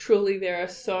Truly, there are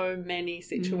so many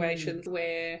situations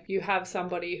where you have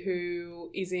somebody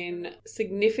who is in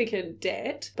significant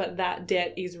debt, but that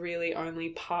debt is really only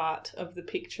part of the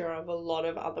picture of a lot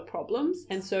of other problems.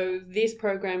 And so this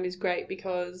program is great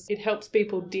because it helps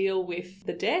people deal with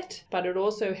the debt, but it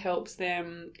also helps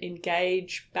them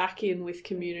engage back in with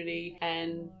community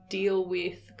and deal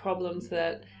with problems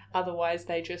that otherwise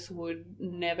they just would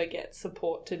never get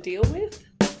support to deal with.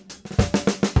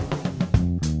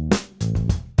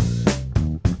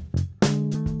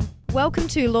 Welcome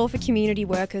to Law for Community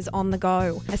Workers on the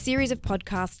Go, a series of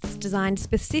podcasts designed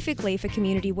specifically for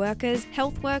community workers,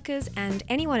 health workers, and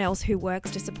anyone else who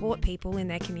works to support people in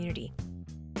their community.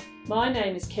 My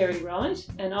name is Kerry Wright,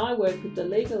 and I work with the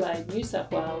Legal Aid New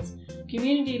South Wales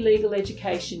Community Legal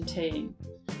Education team.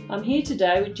 I'm here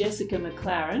today with Jessica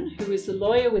McLaren, who is the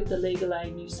lawyer with the Legal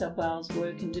Aid New South Wales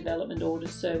Work and Development Order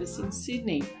Service in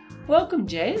Sydney. Welcome,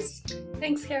 Jess.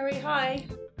 Thanks, Kerry. Hi.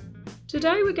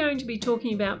 Today we're going to be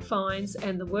talking about fines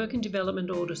and the Work and Development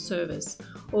Order Service,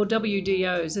 or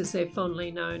WDOs as they're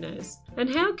fondly known as,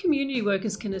 and how community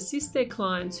workers can assist their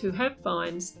clients who have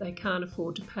fines they can't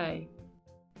afford to pay.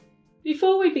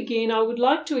 Before we begin, I would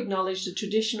like to acknowledge the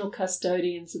traditional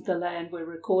custodians of the land we're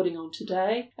recording on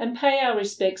today and pay our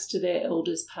respects to their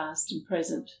elders past and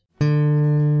present.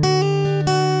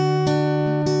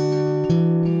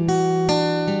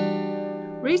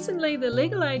 Recently, the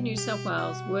Legal Aid New South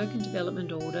Wales Work and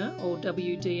Development Order, or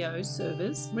WDO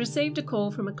service, received a call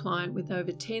from a client with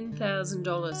over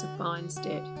 $10,000 of fines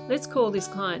debt. Let's call this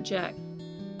client Jack.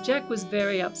 Jack was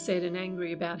very upset and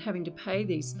angry about having to pay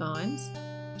these fines.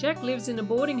 Jack lives in a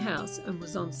boarding house and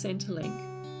was on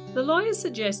Centrelink. The lawyer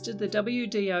suggested the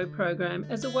WDO program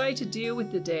as a way to deal with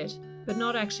the debt, but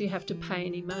not actually have to pay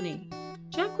any money.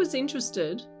 Jack was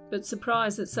interested, but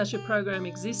surprised that such a program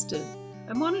existed,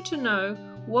 and wanted to know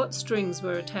what strings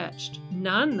were attached.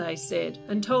 None, they said,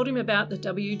 and told him about the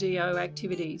WDO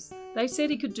activities. They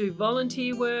said he could do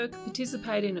volunteer work,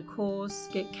 participate in a course,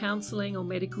 get counselling or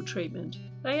medical treatment.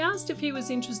 They asked if he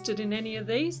was interested in any of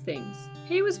these things.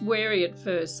 He was wary at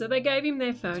first, so they gave him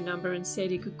their phone number and said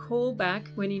he could call back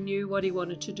when he knew what he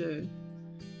wanted to do.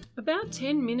 About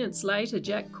 10 minutes later,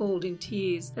 Jack called in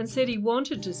tears and said he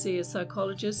wanted to see a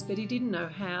psychologist, but he didn't know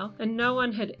how, and no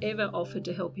one had ever offered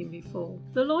to help him before.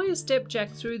 The lawyer stepped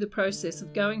Jack through the process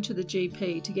of going to the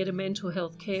GP to get a mental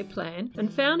health care plan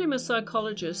and found him a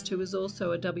psychologist who was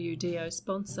also a WDO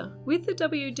sponsor. With the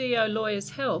WDO lawyer's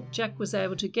help, Jack was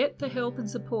able to get the help and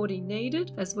support he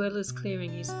needed, as well as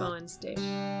clearing his fines debt.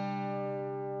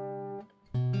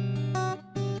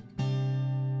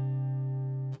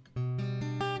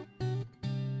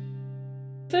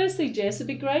 Firstly, Jess, it'd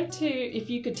be great if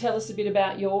you could tell us a bit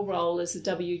about your role as a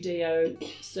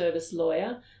WDO service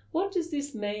lawyer. What does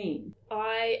this mean?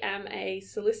 I am a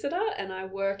solicitor and I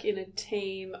work in a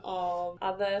team of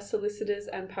other solicitors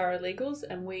and paralegals,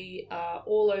 and we are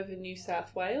all over New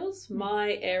South Wales.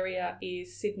 My area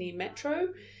is Sydney Metro.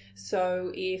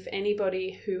 So if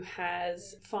anybody who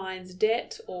has fines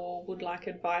debt or would like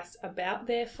advice about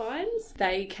their fines,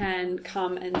 they can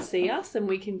come and see us and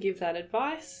we can give that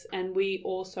advice. And we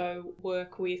also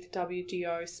work with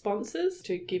WDO sponsors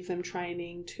to give them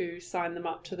training, to sign them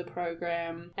up to the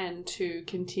program and to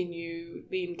continue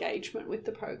the engagement with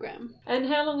the program. And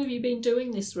how long have you been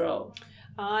doing this role?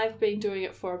 I've been doing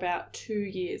it for about 2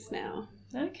 years now.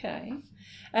 Okay.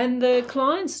 And the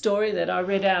client story that I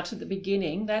read out at the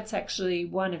beginning, that's actually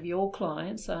one of your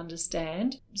clients, I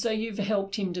understand. So you've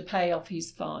helped him to pay off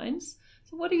his fines.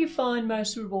 So what do you find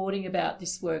most rewarding about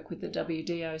this work with the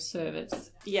WDO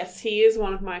service? Yes, he is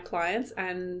one of my clients,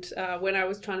 and when I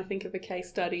was trying to think of a case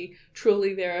study,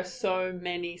 truly there are so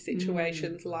many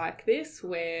situations like this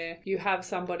where you have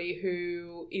somebody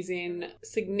who is in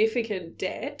significant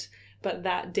debt, but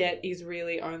that debt is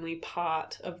really only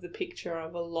part of the picture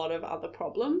of a lot of other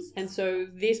problems. And so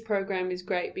this program is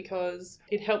great because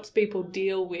it helps people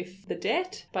deal with the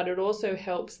debt, but it also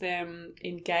helps them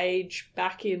engage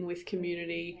back in with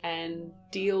community and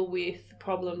deal with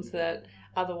problems that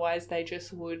otherwise they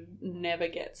just would never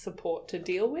get support to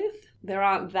deal with. There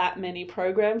aren't that many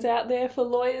programs out there for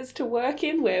lawyers to work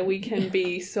in where we can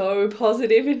be so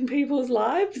positive in people's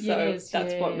lives. So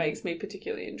that's what makes me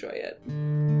particularly enjoy it.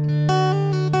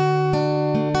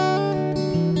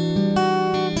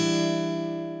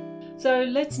 So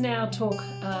let's now talk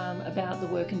about the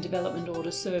Work and Development Order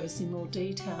Service in more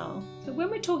detail. So when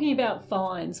we're talking about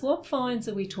fines, what fines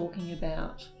are we talking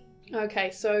about?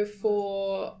 Okay, so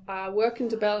for work and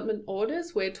development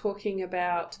orders, we're talking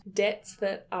about debts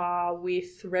that are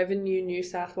with Revenue New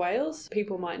South Wales.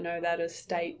 People might know that as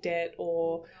state debt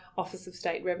or Office of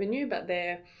State Revenue, but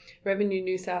they're Revenue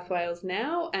New South Wales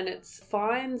now, and it's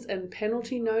fines and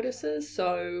penalty notices.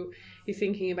 So you're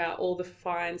thinking about all the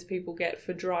fines people get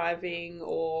for driving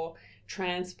or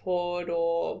transport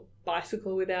or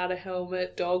bicycle without a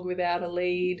helmet, dog without a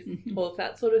lead, all of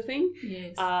that sort of thing.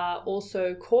 Yes.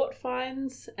 Also court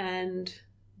fines and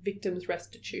victims'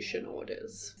 restitution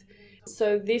orders.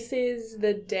 So this is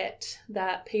the debt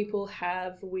that people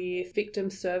have with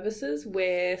victim services,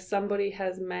 where somebody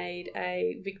has made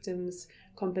a victim's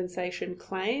compensation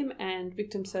claim and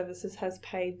victim services has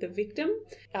paid the victim.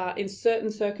 In certain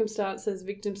circumstances,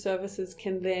 victim services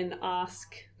can then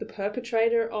ask the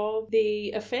perpetrator of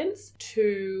the offence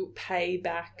to pay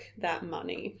back that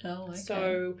money. Oh, okay.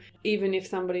 So even if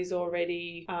somebody's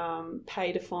already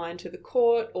paid a fine to the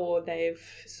court or they've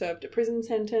served a prison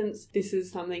sentence, this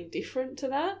is something different to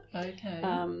that. Okay.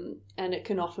 And it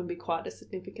can often be quite a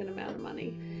significant amount of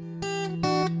money.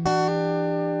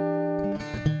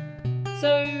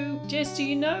 So, Jess, do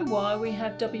you know why we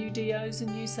have WDOs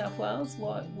in New South Wales?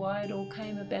 Why it all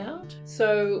came about?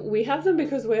 So we have them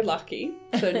because we're lucky.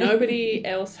 So nobody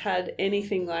else had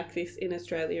anything like this in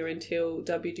Australia until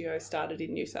WDO started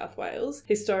in New South Wales.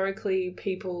 Historically,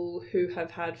 people who have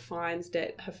had fines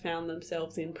debt have found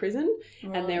themselves in prison,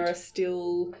 and there are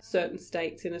still certain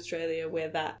states in Australia where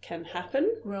that can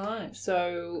happen. Right.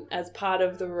 So as part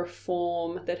of the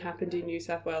reform that happened in New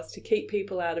South Wales to keep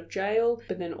people out of jail,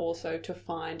 but then also to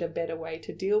find a better way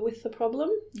to deal with the problem,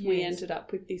 we ended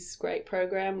up with this great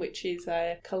program, which is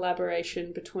a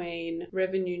collaboration between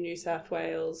Revenue New South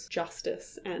Wales,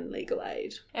 Justice and Legal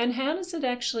Aid. And how does it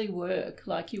actually work?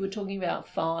 Like, you were talking about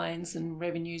fines and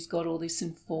Revenue's got all this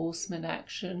enforcement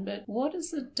action, but what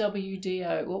is the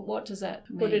WDO? What does that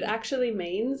mean? What it actually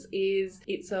means is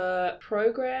it's a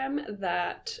program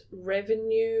that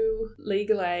Revenue,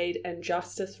 Legal Aid and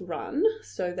Justice run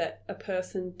so that a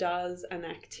person does an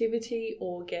activity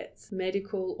or gets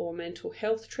medical or mental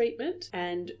health treatment,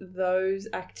 and those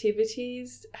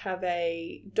activities have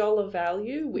a dollar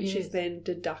value which is then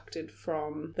deducted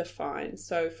from the fine.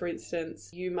 So for instance,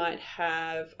 you might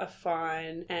have a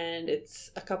fine and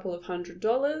it's a couple of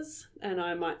 $100, and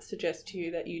I might suggest to you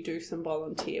that you do some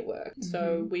volunteer work.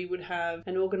 So we would have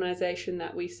an organisation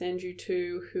that we send you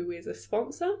to who is a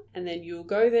sponsor, and then you'll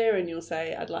go there and you'll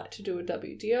say, I'd like to do a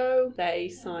WDO. They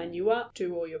sign you up,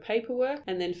 do all your paperwork,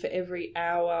 and then for every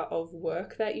hour of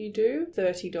work that you do,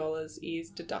 $30 is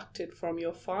deducted from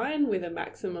your fine with a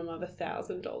maximum of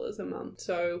 $1,000 a month.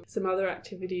 So some other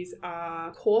activities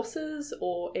are courses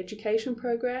or education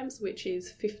programs, which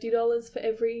is $50 for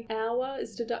every hour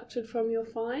is deducted from your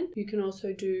fine. You can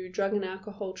also do drug and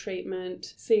alcohol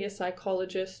treatment, see a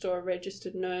psychologist or a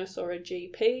registered nurse or a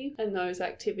GP, and those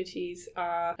activities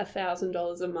are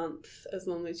 $1,000 a month as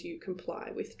long as you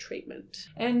comply with treatment.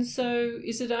 And so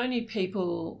is it only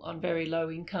people on very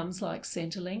low incomes like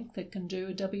Centrelink that can do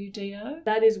a WDO?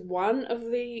 That is one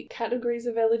of the categories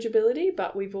of eligibility,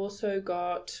 but we've also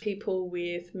got people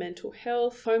with mental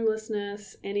health,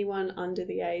 homelessness, anyone under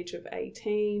the age of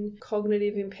 18,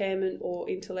 cognitive impairment or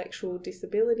intellectual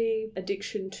disability,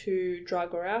 addiction to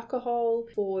drug or alcohol.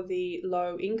 For the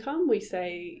low income, we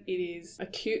say it is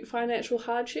acute financial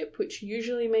hardship, which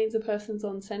usually means a person's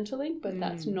on Centrelink, but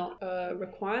that's not a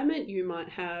requirement. You might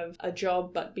have a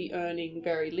job but be earning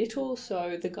very little,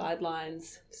 so the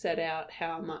guidelines set out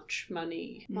how much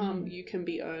money you can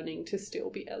be earning to still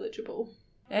be eligible.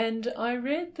 And I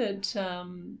read that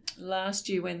last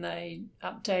year when they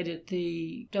updated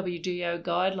the WDO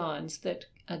guidelines that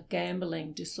a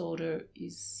gambling disorder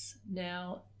is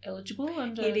now eligible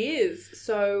under... It is.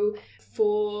 So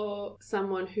for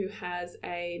someone who has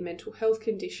a mental health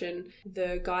condition,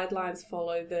 the guidelines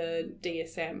follow the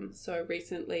DSM. So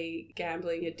recently,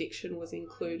 gambling addiction was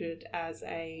included as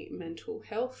a mental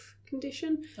health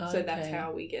condition. Okay. So that's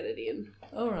how we get it in.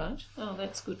 All right. Oh,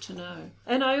 that's good to know.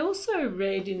 And I also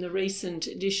read in the recent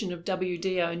edition of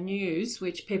WDO News,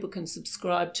 which people can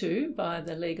subscribe to via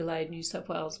the Legal Aid New South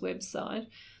Wales website,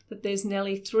 that there's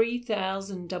nearly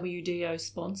 3,000 WDO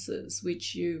sponsors,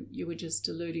 which you were just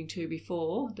alluding to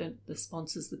before, that the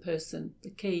sponsor's the person, the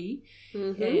key.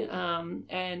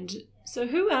 And so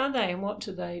who are they and what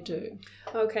do they do?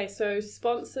 Okay, so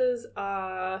sponsors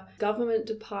are government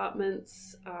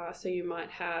departments, so you might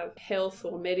have health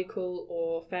or medical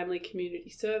or family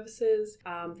community services.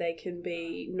 They can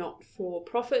be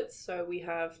not-for-profits, so we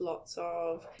have lots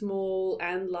of small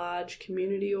and large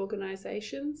community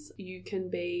organisations. You can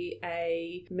be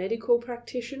a medical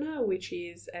practitioner, which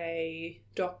is a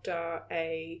doctor,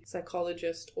 a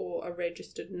psychologist or a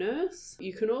registered nurse.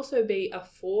 You can also be a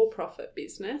for-profit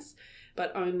business,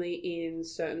 but only in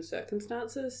certain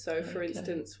circumstances. So, for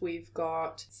instance, we've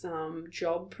got some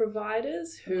job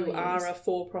providers who are a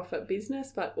for-profit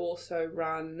business, but also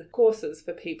run courses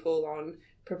for people on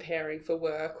preparing for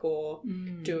work or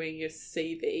doing your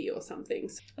CV or something.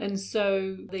 And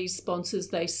so these sponsors,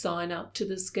 they sign up to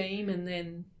the scheme, and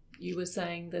then you were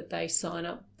saying that they sign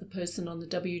up the person on the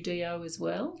WDO as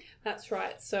well? That's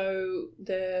right. So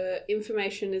the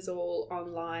information is all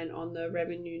online on the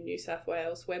Revenue New South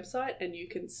Wales website, and you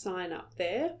can sign up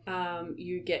there.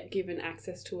 You get given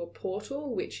access to a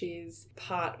portal, which is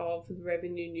part of the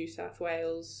Revenue New South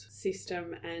Wales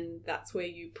system, and that's where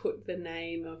you put the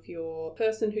name of your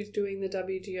person who's doing the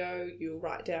WDO. You'll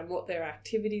write down what their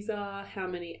activities are, how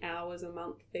many hours a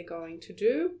month they're going to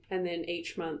do, and then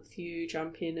each month you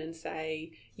jump in and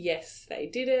say, yes, they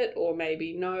did it, or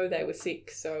maybe no, they were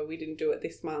sick, so we didn't do it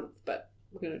this month, but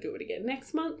we're going to do it again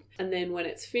next month. And then when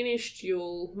it's finished,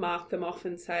 you'll mark them off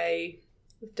and say,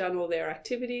 we've done all their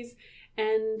activities,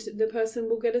 and the person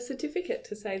will get a certificate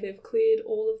to say they've cleared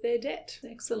all of their debt.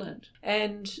 Excellent.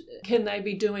 And can they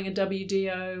be doing a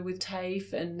WDO with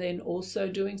TAFE and then also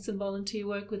doing some volunteer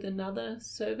work with another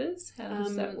service? How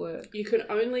does that work? You can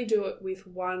only do it with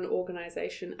one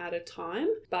organisation at a time,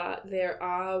 but there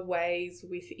are ways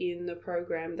within the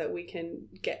program that we can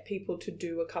get people to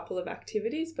do a couple of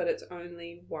activities, but it's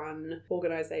only one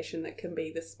organisation that can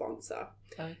be the sponsor.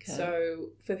 Okay. So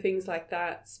for things like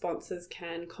that, sponsors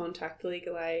can contact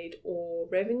Legal Aid or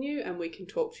Revenue, and we can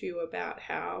talk to you about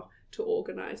how to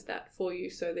organise that for you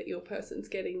so that your person's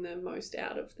getting the most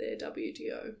out of their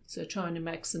WDO. So trying to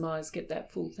maximise, get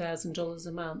that full $1,000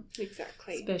 a month.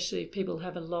 Exactly. Especially if people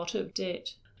have a lot of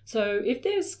debt. So if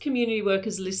there's community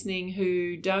workers listening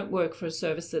who don't work for a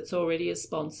service that's already a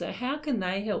sponsor, how can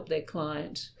they help their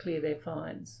client clear their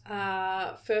fines?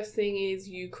 First thing is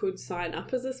you could sign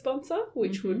up as a sponsor,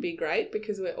 which would be great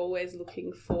because we're always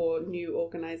looking for new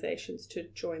organisations to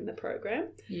join the program.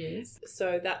 Yes.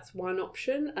 So that's one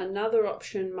option. Another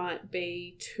option might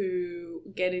be to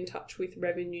get in touch with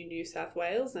Revenue New South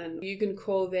Wales, and you can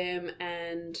call them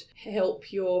and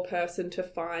help your person to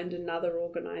find another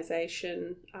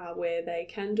organisation where they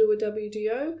can do a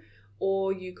WDO,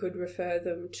 or you could refer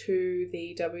them to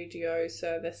the WDO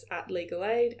service at Legal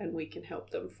Aid and we can help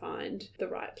them find the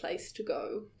right place to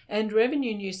go. And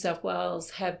Revenue New South Wales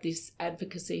have this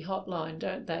advocacy hotline,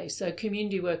 don't they? So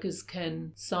community workers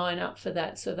can sign up for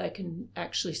that so they can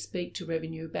actually speak to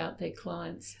Revenue about their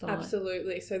clients' fine.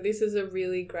 Absolutely. So this is a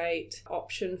really great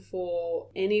option for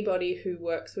anybody who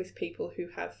works with people who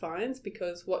have fines,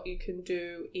 because what you can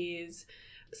do is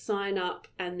sign up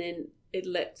and then it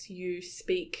lets you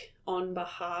speak on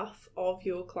behalf of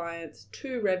your clients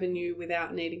to Revenue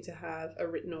without needing to have a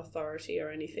written authority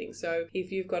or anything. So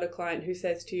if you've got a client who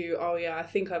says to you, oh yeah, I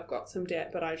think I've got some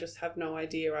debt, but I just have no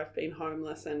idea, I've been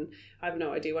homeless and I have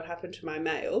no idea what happened to my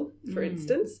mail, for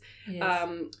instance, yes.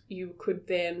 You could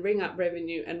then ring up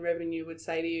Revenue and Revenue would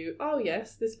say to you, oh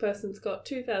yes, this person's got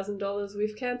 $2,000,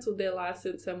 we've cancelled their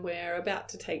licence and we're about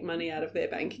to take money out of their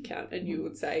bank account. And you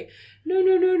would say, no,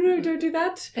 don't do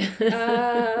that.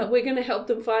 We're going to help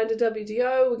them find a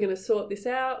WDO, we're going to sort this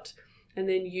out, and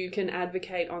then you can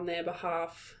advocate on their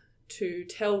behalf to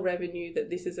tell Revenue that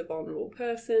this is a vulnerable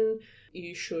person,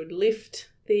 you should lift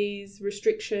these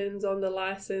restrictions on the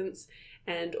licence,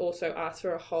 and also ask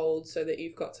for a hold so that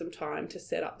you've got some time to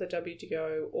set up the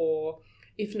WDO, or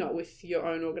if not with your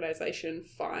own organisation,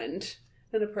 find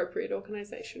an appropriate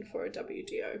organisation for a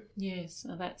WDO. Yes,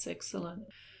 that's excellent.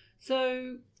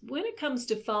 So when it comes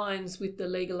to fines with the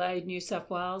Legal Aid New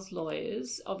South Wales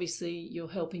lawyers, obviously you're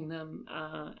helping them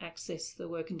access the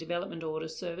Work and Development Order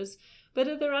service. But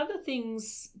are there other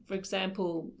things, for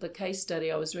example, the case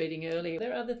study I was reading earlier, are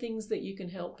there other things that you can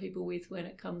help people with when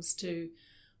it comes to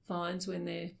fines when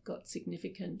they've got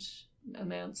significant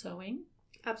amounts owing?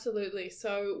 Absolutely.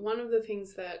 So one of the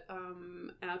things that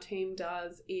our team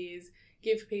does is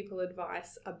give people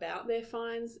advice about their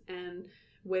fines and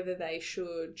whether they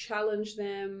should challenge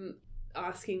them,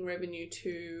 asking Revenue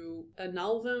to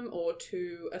annul them or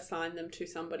to assign them to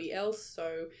somebody else.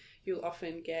 So you'll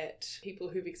often get people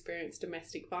who've experienced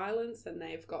domestic violence and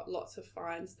they've got lots of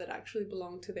fines that actually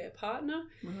belong to their partner.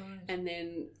 Right. And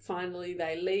then finally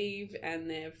they leave and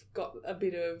they've got a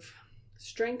bit of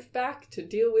strength back to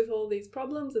deal with all these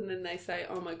problems, and then they say,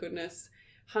 oh my goodness,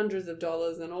 hundreds of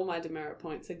dollars and all my demerit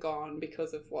points are gone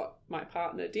because of what my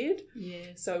partner did.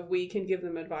 Yes. So we can give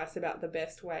them advice about the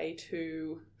best way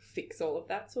to fix all of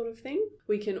that sort of thing.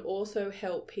 We can also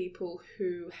help people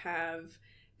who have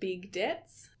big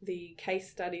debts. The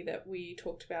case study that we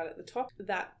talked about at the top,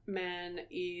 that man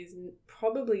is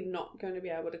probably not going to be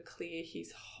able to clear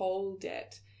his whole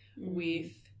debt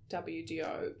with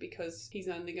WDO because he's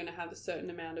only going to have a certain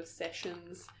amount of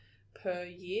sessions per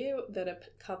year that are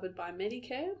covered by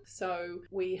Medicare. So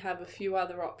we have a few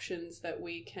other options that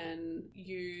we can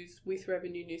use with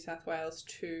Revenue New South Wales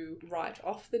to write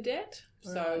off the debt.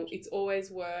 Right. So it's always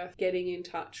worth getting in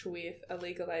touch with a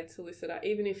legal aid solicitor,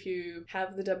 even if you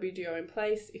have the WDO in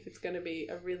place, if it's going to be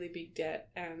a really big debt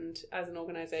and as an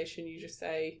organisation you just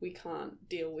say, we can't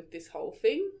deal with this whole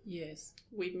thing. Yes.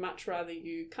 We'd much rather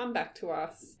you come back to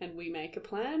us and we make a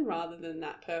plan rather than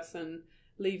that person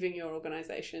leaving your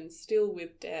organisation still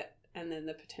with debt and then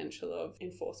the potential of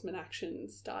enforcement action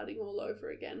starting all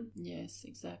over again. Yes,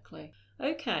 exactly.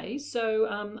 Okay, so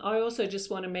I also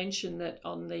just want to mention that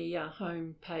on the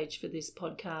home page for this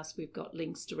podcast, we've got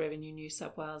links to Revenue New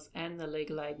South Wales and the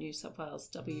Legal Aid New South Wales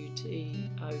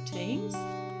WTO teams.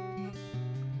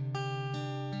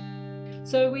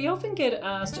 So we often get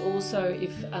asked also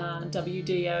if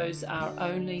WDOs are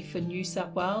only for New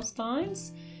South Wales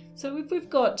fines. So if we've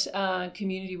got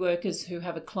community workers who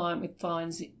have a client with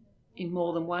fines in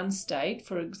more than one state,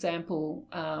 for example,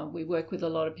 we work with a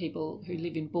lot of people who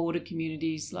live in border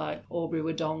communities like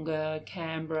Albury-Wodonga,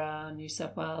 Canberra, New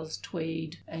South Wales,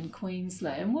 Tweed and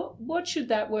Queensland. What should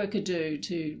that worker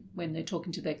do when they're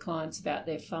talking to their clients about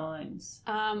their fines?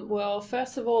 Well,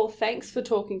 first of all, thanks for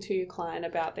talking to your client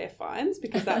about their fines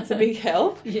because that's a big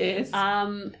help. Yes.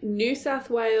 New South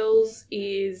Wales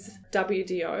is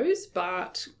WDOs,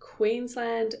 but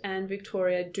Queensland and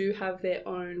Victoria do have their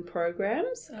own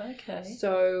programs. Okay.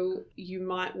 So you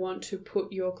might want to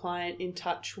put your client in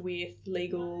touch with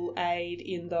legal aid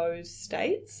in those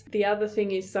states. The other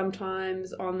thing is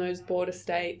sometimes on those border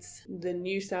states, the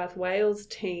New South Wales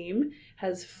team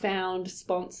has found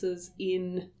sponsors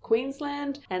in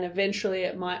Queensland, and eventually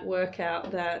it might work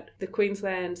out that the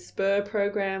Queensland Spur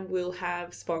program will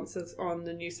have sponsors on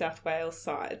the New South Wales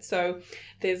side. So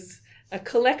there's a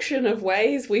collection of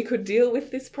ways we could deal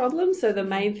with this problem. So the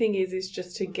main thing is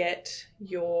just to get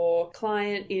your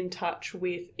client in touch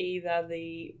with either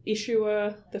the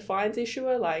issuer, the fines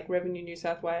issuer, like Revenue New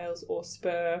South Wales or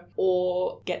Spur,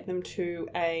 or get them to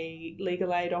a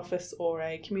legal aid office or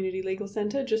a community legal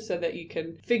centre just so that you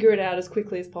can figure it out as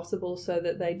quickly as possible so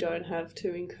that they don't have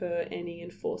to incur any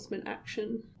enforcement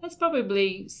action. That's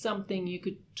probably something you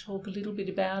could talk a little bit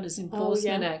about as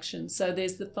enforcement action. So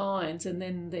there's the fines and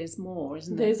then there's more,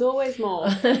 isn't there? There's always more.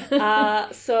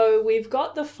 So we've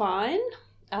got the fine.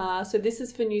 So this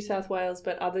is for New South Wales,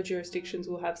 but other jurisdictions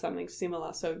will have something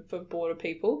similar. So for border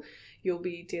people, you'll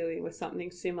be dealing with something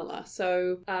similar.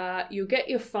 So you'll get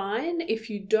your fine.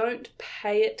 If you don't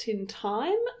pay it in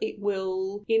time, it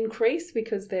will increase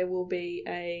because there will be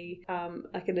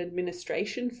an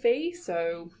administration fee.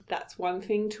 So that's one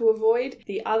thing to avoid.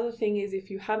 The other thing is if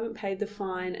you haven't paid the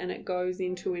fine and it goes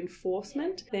into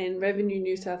enforcement, then Revenue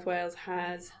New South Wales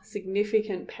has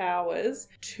significant powers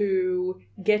to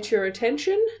get your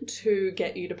attention to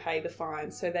get you to pay the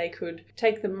fine. So they could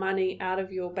take the money out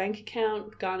of your bank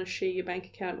account, garnish your bank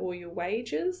account or your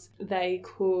wages. They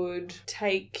could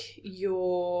take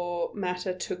your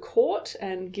matter to court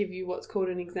and give you what's called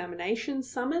an examination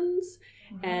summons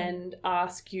and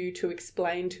ask you to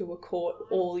explain to a court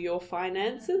all your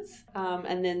finances.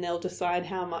 And then they'll decide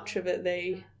how much of it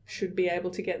they should be able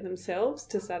to get themselves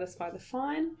to satisfy the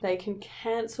fine. They can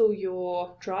cancel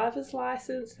your driver's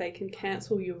license, they can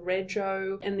cancel your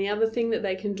rego, and the other thing that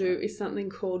they can do is something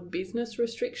called business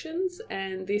restrictions,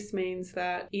 and this means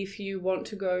that if you want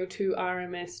to go to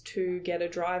RMS to get a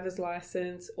driver's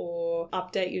license or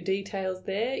update your details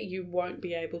there, you won't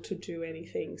be able to do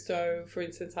anything. So for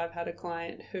instance, I've had a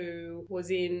client who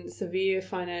was in severe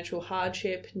financial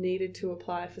hardship, needed to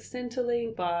apply for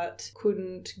Centrelink but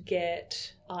couldn't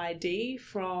get ID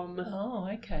from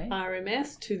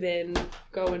RMS to then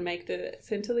go and make the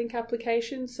Centrelink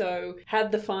application. So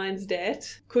had the fines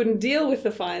debt, couldn't deal with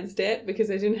the fines debt because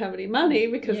they didn't have any money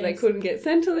because they couldn't get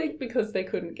Centrelink because they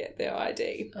couldn't get their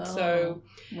ID.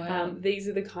 These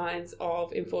are the kinds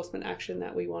of enforcement action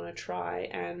that we want to try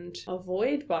and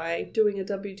avoid by doing a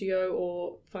WDO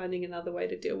or finding another way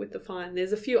to deal with the fine.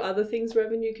 There's a few other things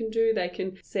Revenue can do. They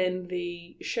can send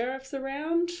the sheriffs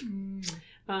around.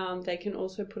 They can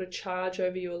also put a charge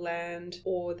over your land,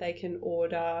 or they can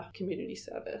order community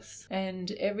service. And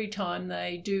every time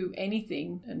they do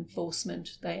anything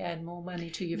enforcement, they add more money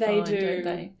to your fine, don't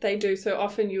they? They do. So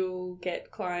often you'll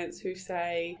get clients who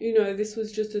say, this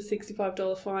was just a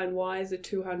 $65 fine. Why is it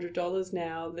 $200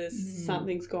 now?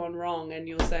 Something's gone wrong. And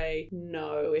you'll say,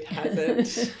 no, it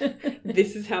hasn't.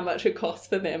 This is how much it costs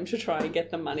for them to try and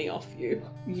get the money off you.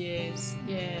 Yes,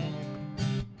 yeah.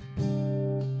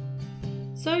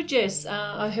 So Jess,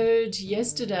 I heard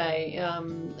yesterday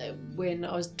when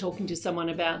I was talking to someone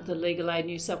about the Legal Aid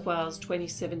New South Wales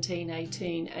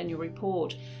 2017-18 annual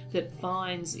report that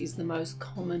fines is the most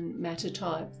common matter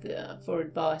type for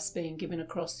advice being given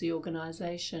across the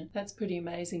organisation. That's pretty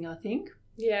amazing, I think.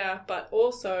 Yeah, but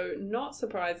also not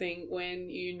surprising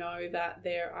when you know that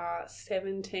there are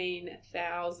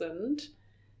 17,000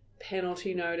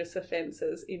 penalty notice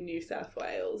offences in New South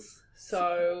Wales.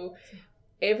 So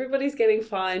everybody's getting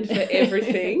fined for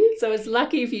everything. So it's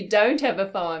lucky if you don't have a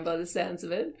fine by the sounds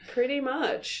of it. Pretty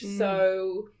much.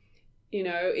 So, you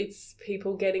know, it's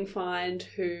people getting fined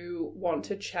who want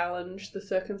to challenge the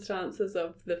circumstances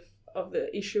of the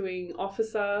issuing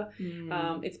officer.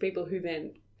 It's people who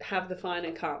then have the fine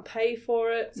and can't pay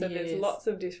for it. So there's lots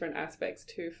of different aspects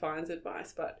to fines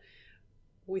advice, but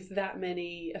with that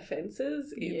many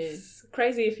offences, it's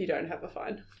crazy if you don't have a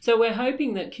fine. So we're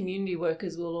hoping that community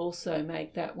workers will also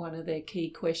make that one of their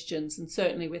key questions, and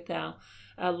certainly with our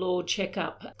law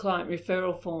checkup client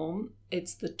referral form,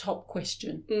 it's the top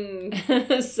question.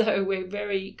 So we're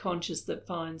very conscious that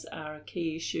fines are a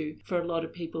key issue for a lot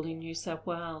of people in New South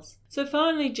Wales. So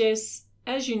finally, Jess,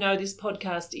 as you know, this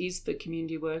podcast is for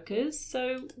community workers.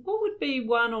 So what would be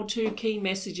one or two key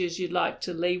messages you'd like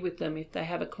to leave with them if they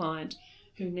have a client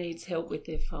who needs help with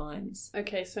their fines?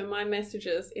 Okay, so my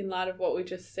messages in light of what we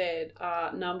just said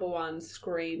are, number one,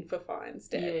 screen for fines,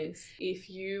 Deb. Yes. If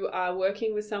you are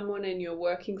working with someone and you're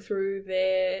working through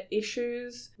their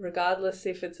issues, regardless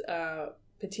if it's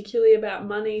particularly about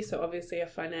money, so obviously a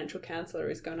financial counsellor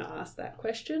is going to ask that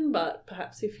question, but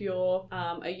perhaps if you're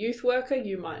a youth worker,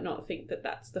 you might not think that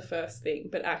that's the first thing,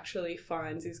 but actually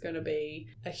fines is going to be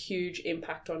a huge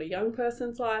impact on a young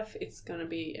person's life. It's going to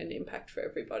be an impact for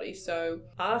everybody. So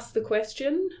ask the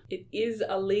question. It is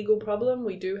a legal problem.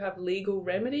 We do have legal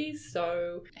remedies,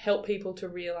 so help people to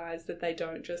realise that they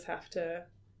don't just have to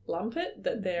lump it,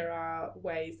 that there are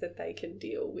ways that they can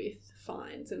deal with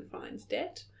fines and fines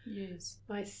debt. Yes.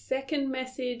 My second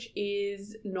message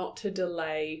is not to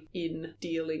delay in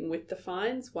dealing with the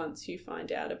fines once you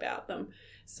find out about them.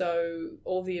 So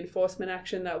all the enforcement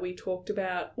action that we talked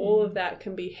about, all of that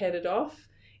can be headed off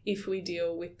if we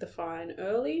deal with the fine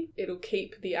early. It'll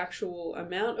keep the actual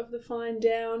amount of the fine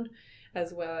down,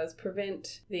 as well as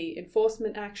prevent the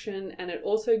enforcement action, and it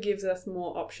also gives us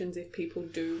more options if people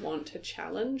do want to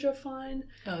challenge a fine,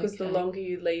 because the longer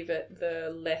you leave it,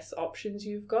 the less options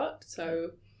you've got. So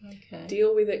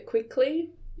deal with it quickly,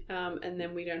 and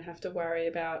then we don't have to worry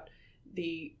about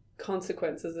the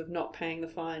consequences of not paying the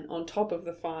fine on top of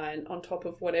the fine, on top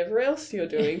of whatever else you're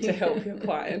doing to help your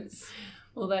clients.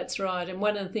 Well, that's right. And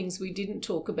one of the things we didn't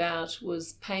talk about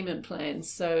was payment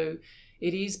plans. So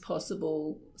it is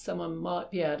possible someone might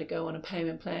be able to go on a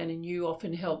payment plan, and you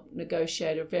often help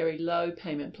negotiate a very low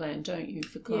payment plan, don't you,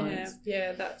 for clients?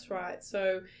 Yeah, that's right.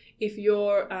 So if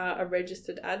you're a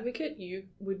registered advocate, you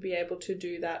would be able to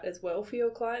do that as well for your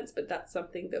clients, but that's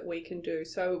something that we can do.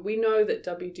 So we know that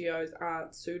WDOs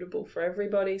aren't suitable for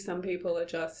everybody. Some people are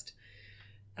just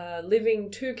living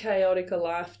too chaotic a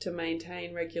life to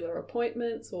maintain regular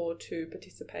appointments or to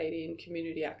participate in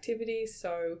community activities.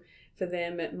 So for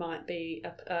them, it might be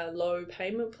a low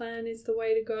payment plan is the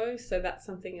way to go. So that's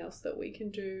something else that we can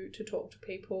do to talk to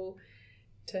people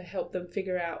to help them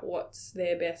figure out what's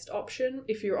their best option.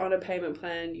 If you're on a payment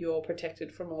plan, you're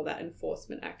protected from all that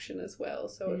enforcement action as well.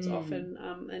 So it's often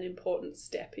an important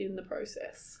step in the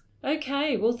process.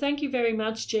 Okay, well, thank you very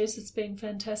much, Jess. It's been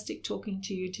fantastic talking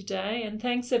to you today, and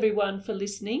thanks everyone for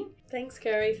listening. Thanks,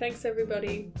 Kerry. Thanks,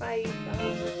 everybody. Bye.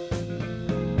 Bye.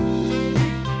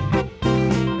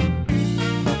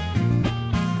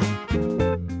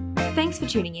 Thanks for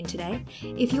tuning in today.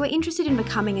 If you are interested in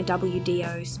becoming a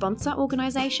WDO sponsor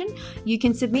organisation, you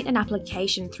can submit an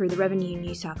application through the Revenue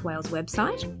New South Wales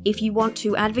website. If you want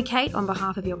to advocate on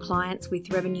behalf of your clients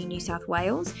with Revenue New South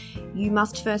Wales, you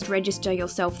must first register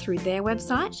yourself through their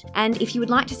website. And if you would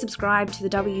like to subscribe to the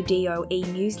WDO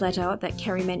e-newsletter that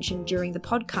Kerry mentioned during the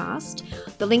podcast,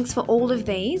 the links for all of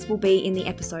these will be in the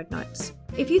episode notes.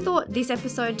 If you thought this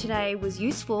episode today was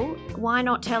useful, why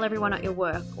not tell everyone at your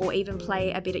work or even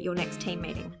play a bit at your next team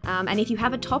meeting? And if you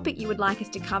have a topic you would like us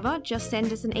to cover, just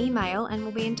send us an email and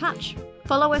we'll be in touch.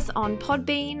 Follow us on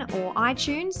Podbean or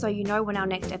iTunes so you know when our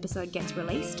next episode gets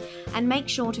released, and make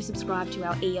sure to subscribe to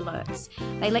our e-alerts.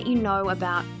 They let you know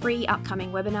about free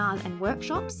upcoming webinars and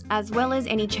workshops, as well as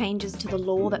any changes to the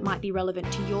law that might be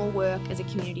relevant to your work as a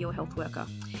community or health worker.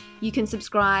 You can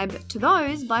subscribe to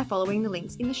those by following the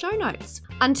links in the show notes.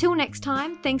 Until next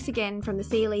time, thanks again from the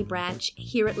CLE branch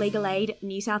here at Legal Aid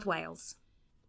New South Wales.